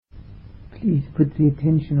Please put the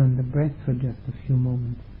attention on the breath for just a few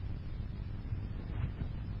moments.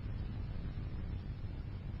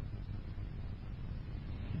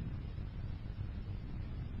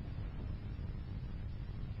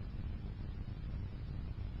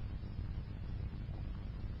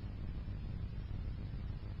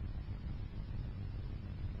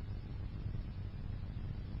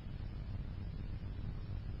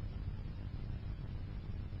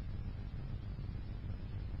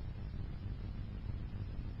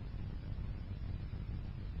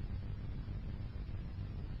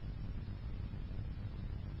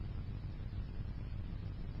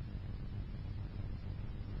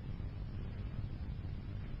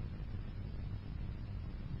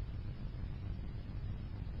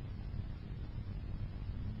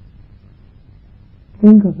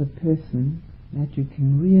 Think of a person that you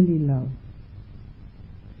can really love.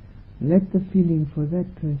 Let the feeling for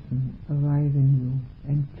that person arrive in you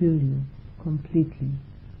and fill you completely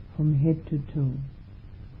from head to toe.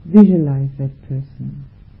 Visualize that person.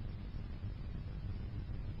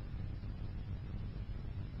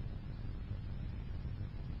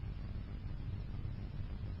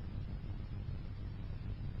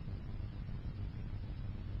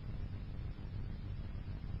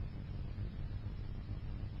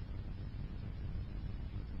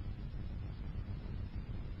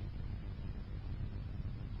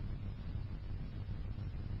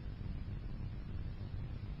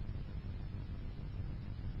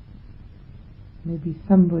 Maybe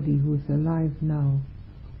somebody who's alive now,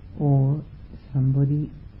 or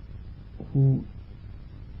somebody who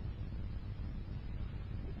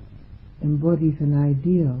embodies an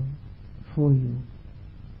ideal for you.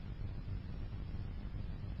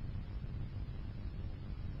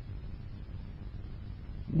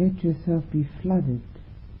 Let yourself be flooded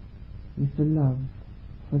with the love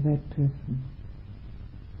for that person.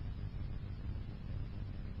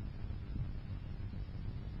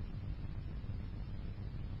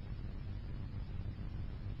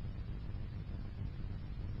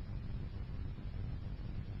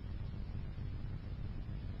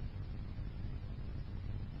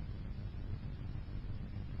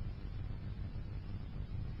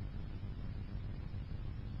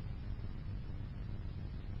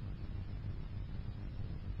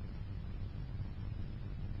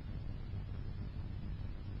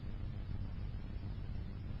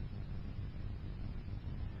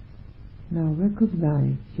 Now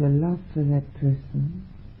recognize your love for that person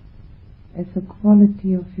as a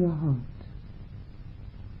quality of your heart,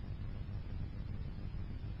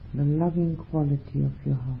 the loving quality of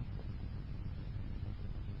your heart.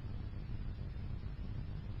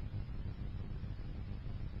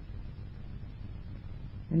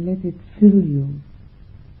 And let it fill you,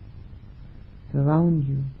 surround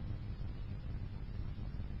you,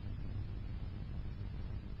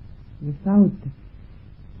 without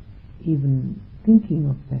even thinking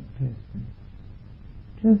of that person,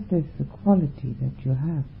 just as the quality that you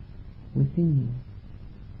have within you.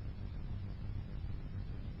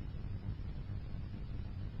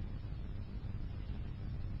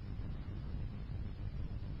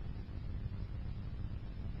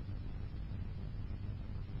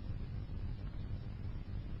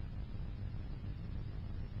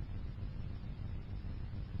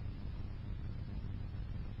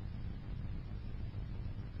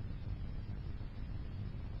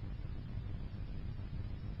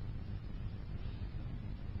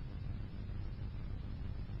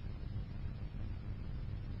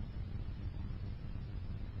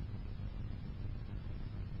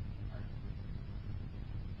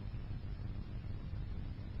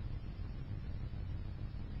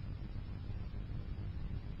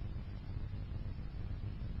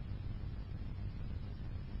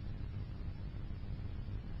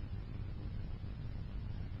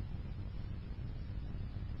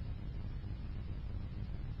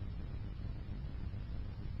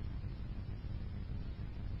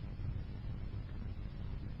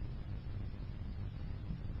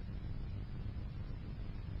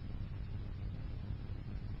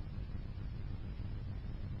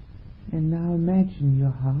 And now imagine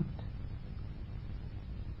your heart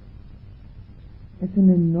as an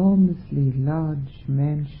enormously large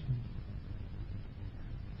mansion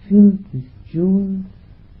filled with jewels,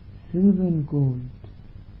 silver and gold,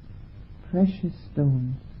 precious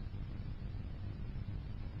stones,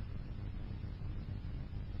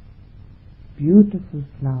 beautiful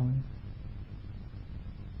flowers,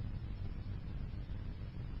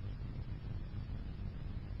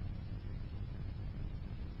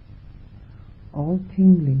 all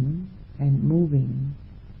tingling and moving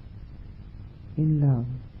in love.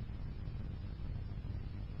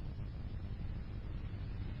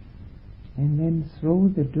 and then throw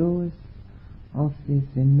the doors of this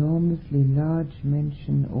enormously large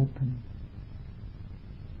mansion open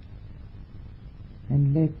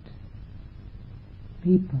and let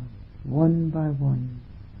people one by one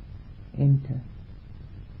enter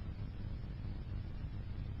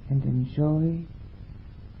and enjoy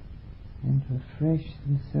and refresh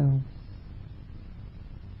themselves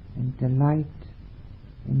and delight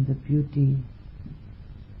in the beauty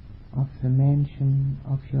of the mansion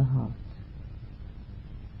of your heart.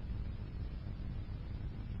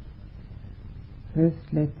 First,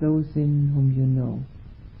 let those in whom you know,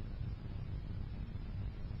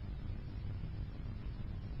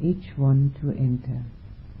 each one to enter,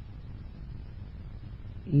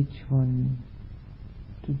 each one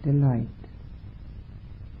to delight.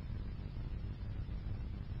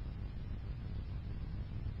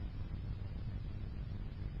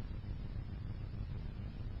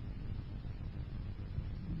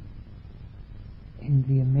 In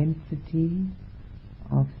the immensity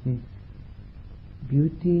of this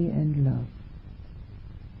beauty and love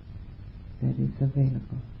that is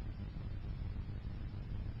available.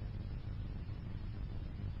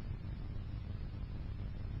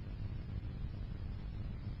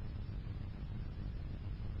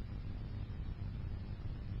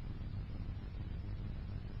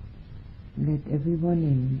 Let everyone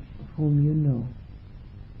in whom you know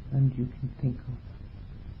and you can think of.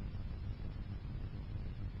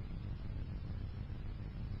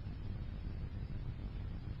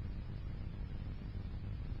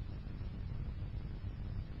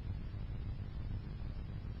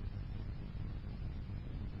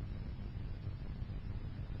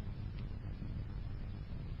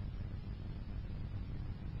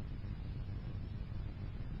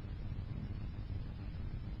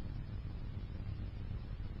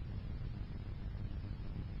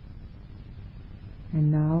 And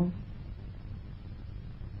now,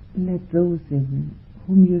 let those in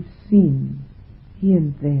whom you've seen here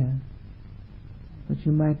and there, but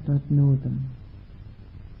you might not know them,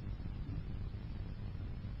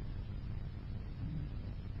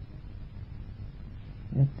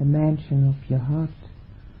 let the mansion of your heart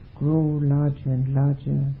grow larger and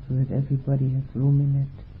larger so that everybody has room in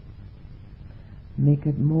it. Make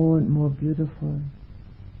it more and more beautiful.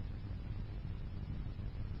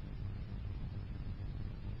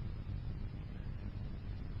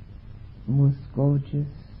 Most gorgeous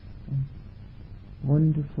and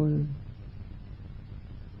wonderful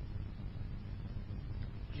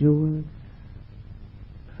jewels,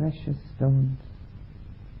 precious stones,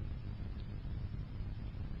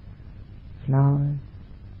 flowers,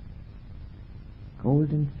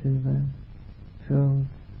 gold and silver, pearls,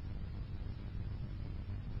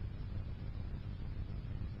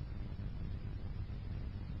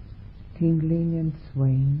 tingling and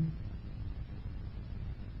swaying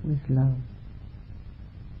with love.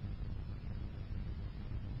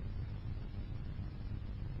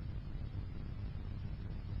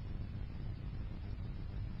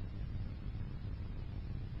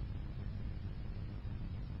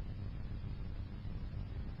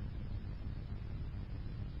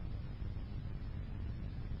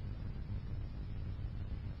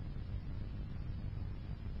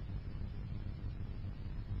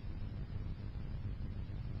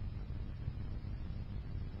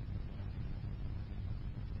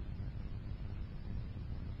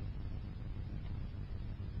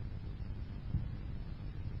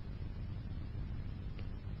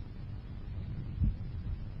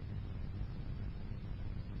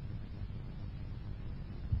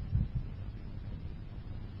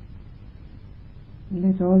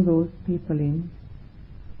 Let all those people in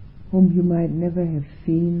whom you might never have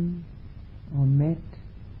seen or met,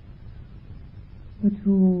 but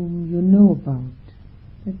whom you know about,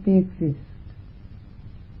 that they exist.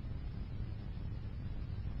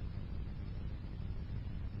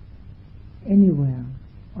 Anywhere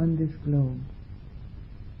on this globe.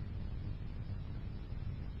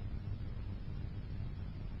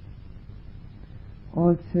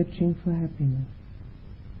 All searching for happiness.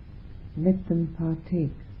 Let them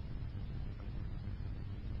partake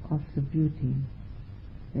of the beauty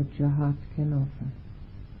that your heart can offer.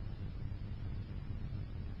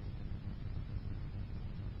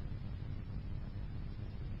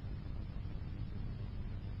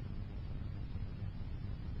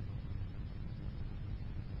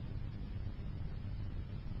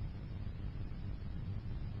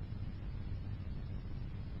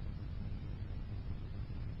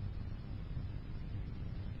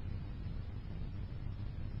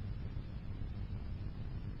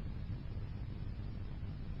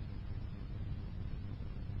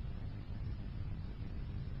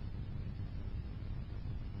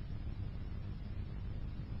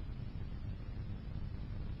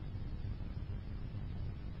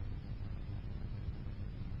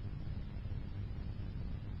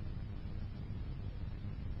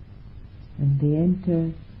 When they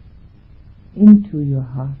enter into your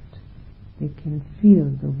heart, they can feel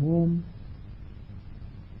the warmth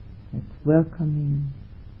that's welcoming,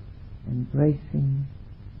 embracing,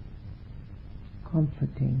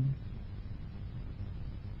 comforting.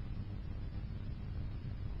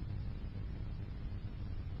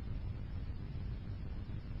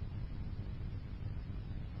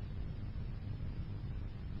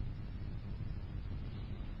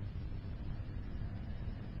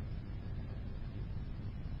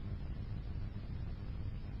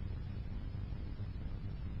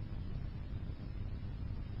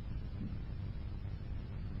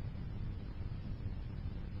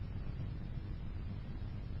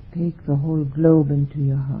 Take the whole globe into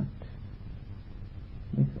your heart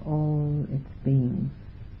with all its beings,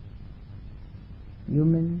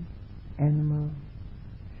 human, animal,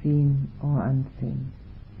 seen or unseen.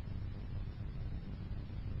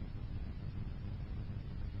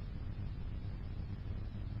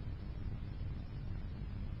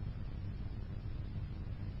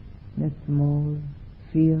 Let them all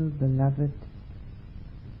feel beloved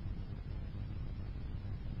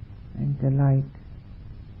and delight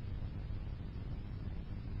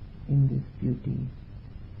in this beauty.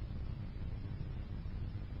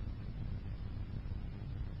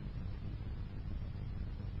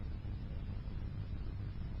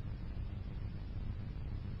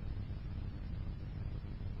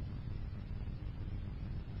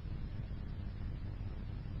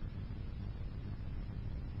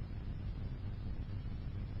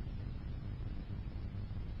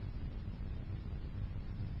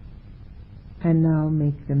 And now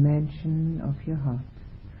make the mansion of your heart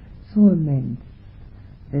so immense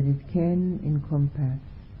that it can encompass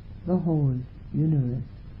the whole universe.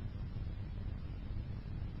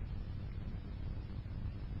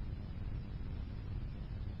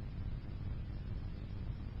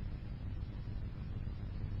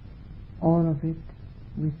 All of it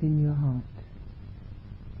within your heart,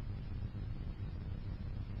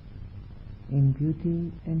 in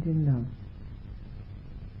beauty and in love.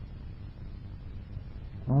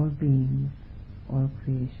 All beings, all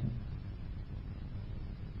creation.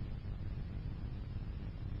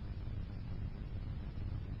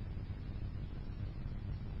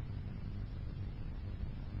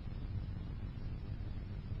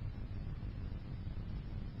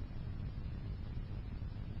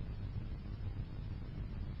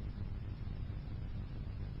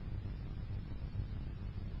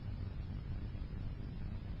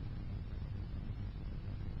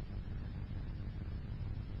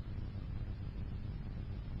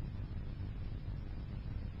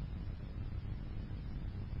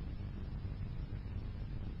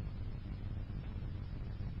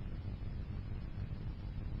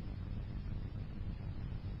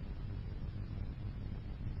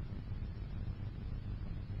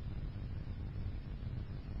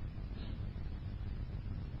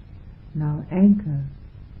 Now anchor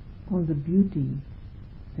all the beauty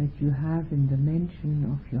that you have in the mansion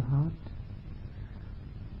of your heart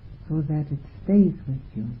so that it stays with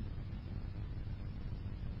you.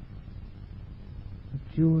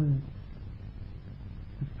 The jewels,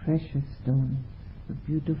 the precious stones, the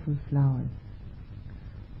beautiful flowers,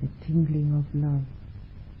 the tingling of love,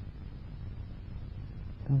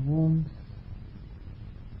 the warmth,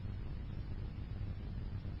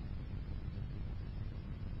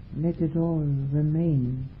 let it all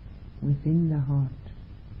remain within the heart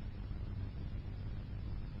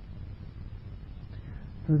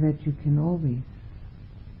so that you can always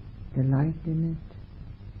delight in it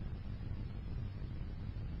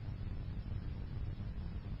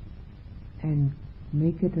and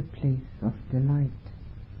make it a place of delight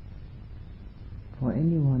for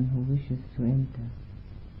anyone who wishes to enter.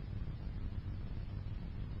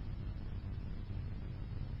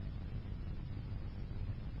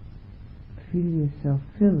 Feel yourself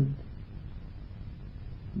filled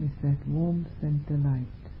with that warmth and delight.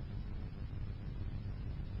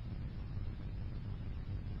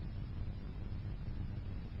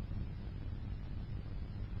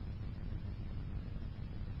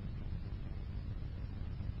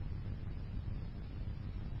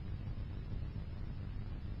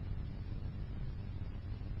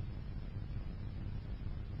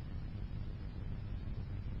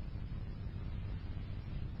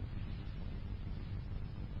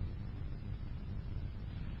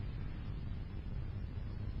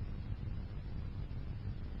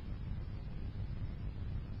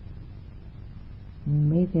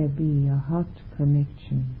 May there be a heart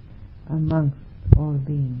connection amongst all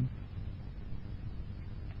beings.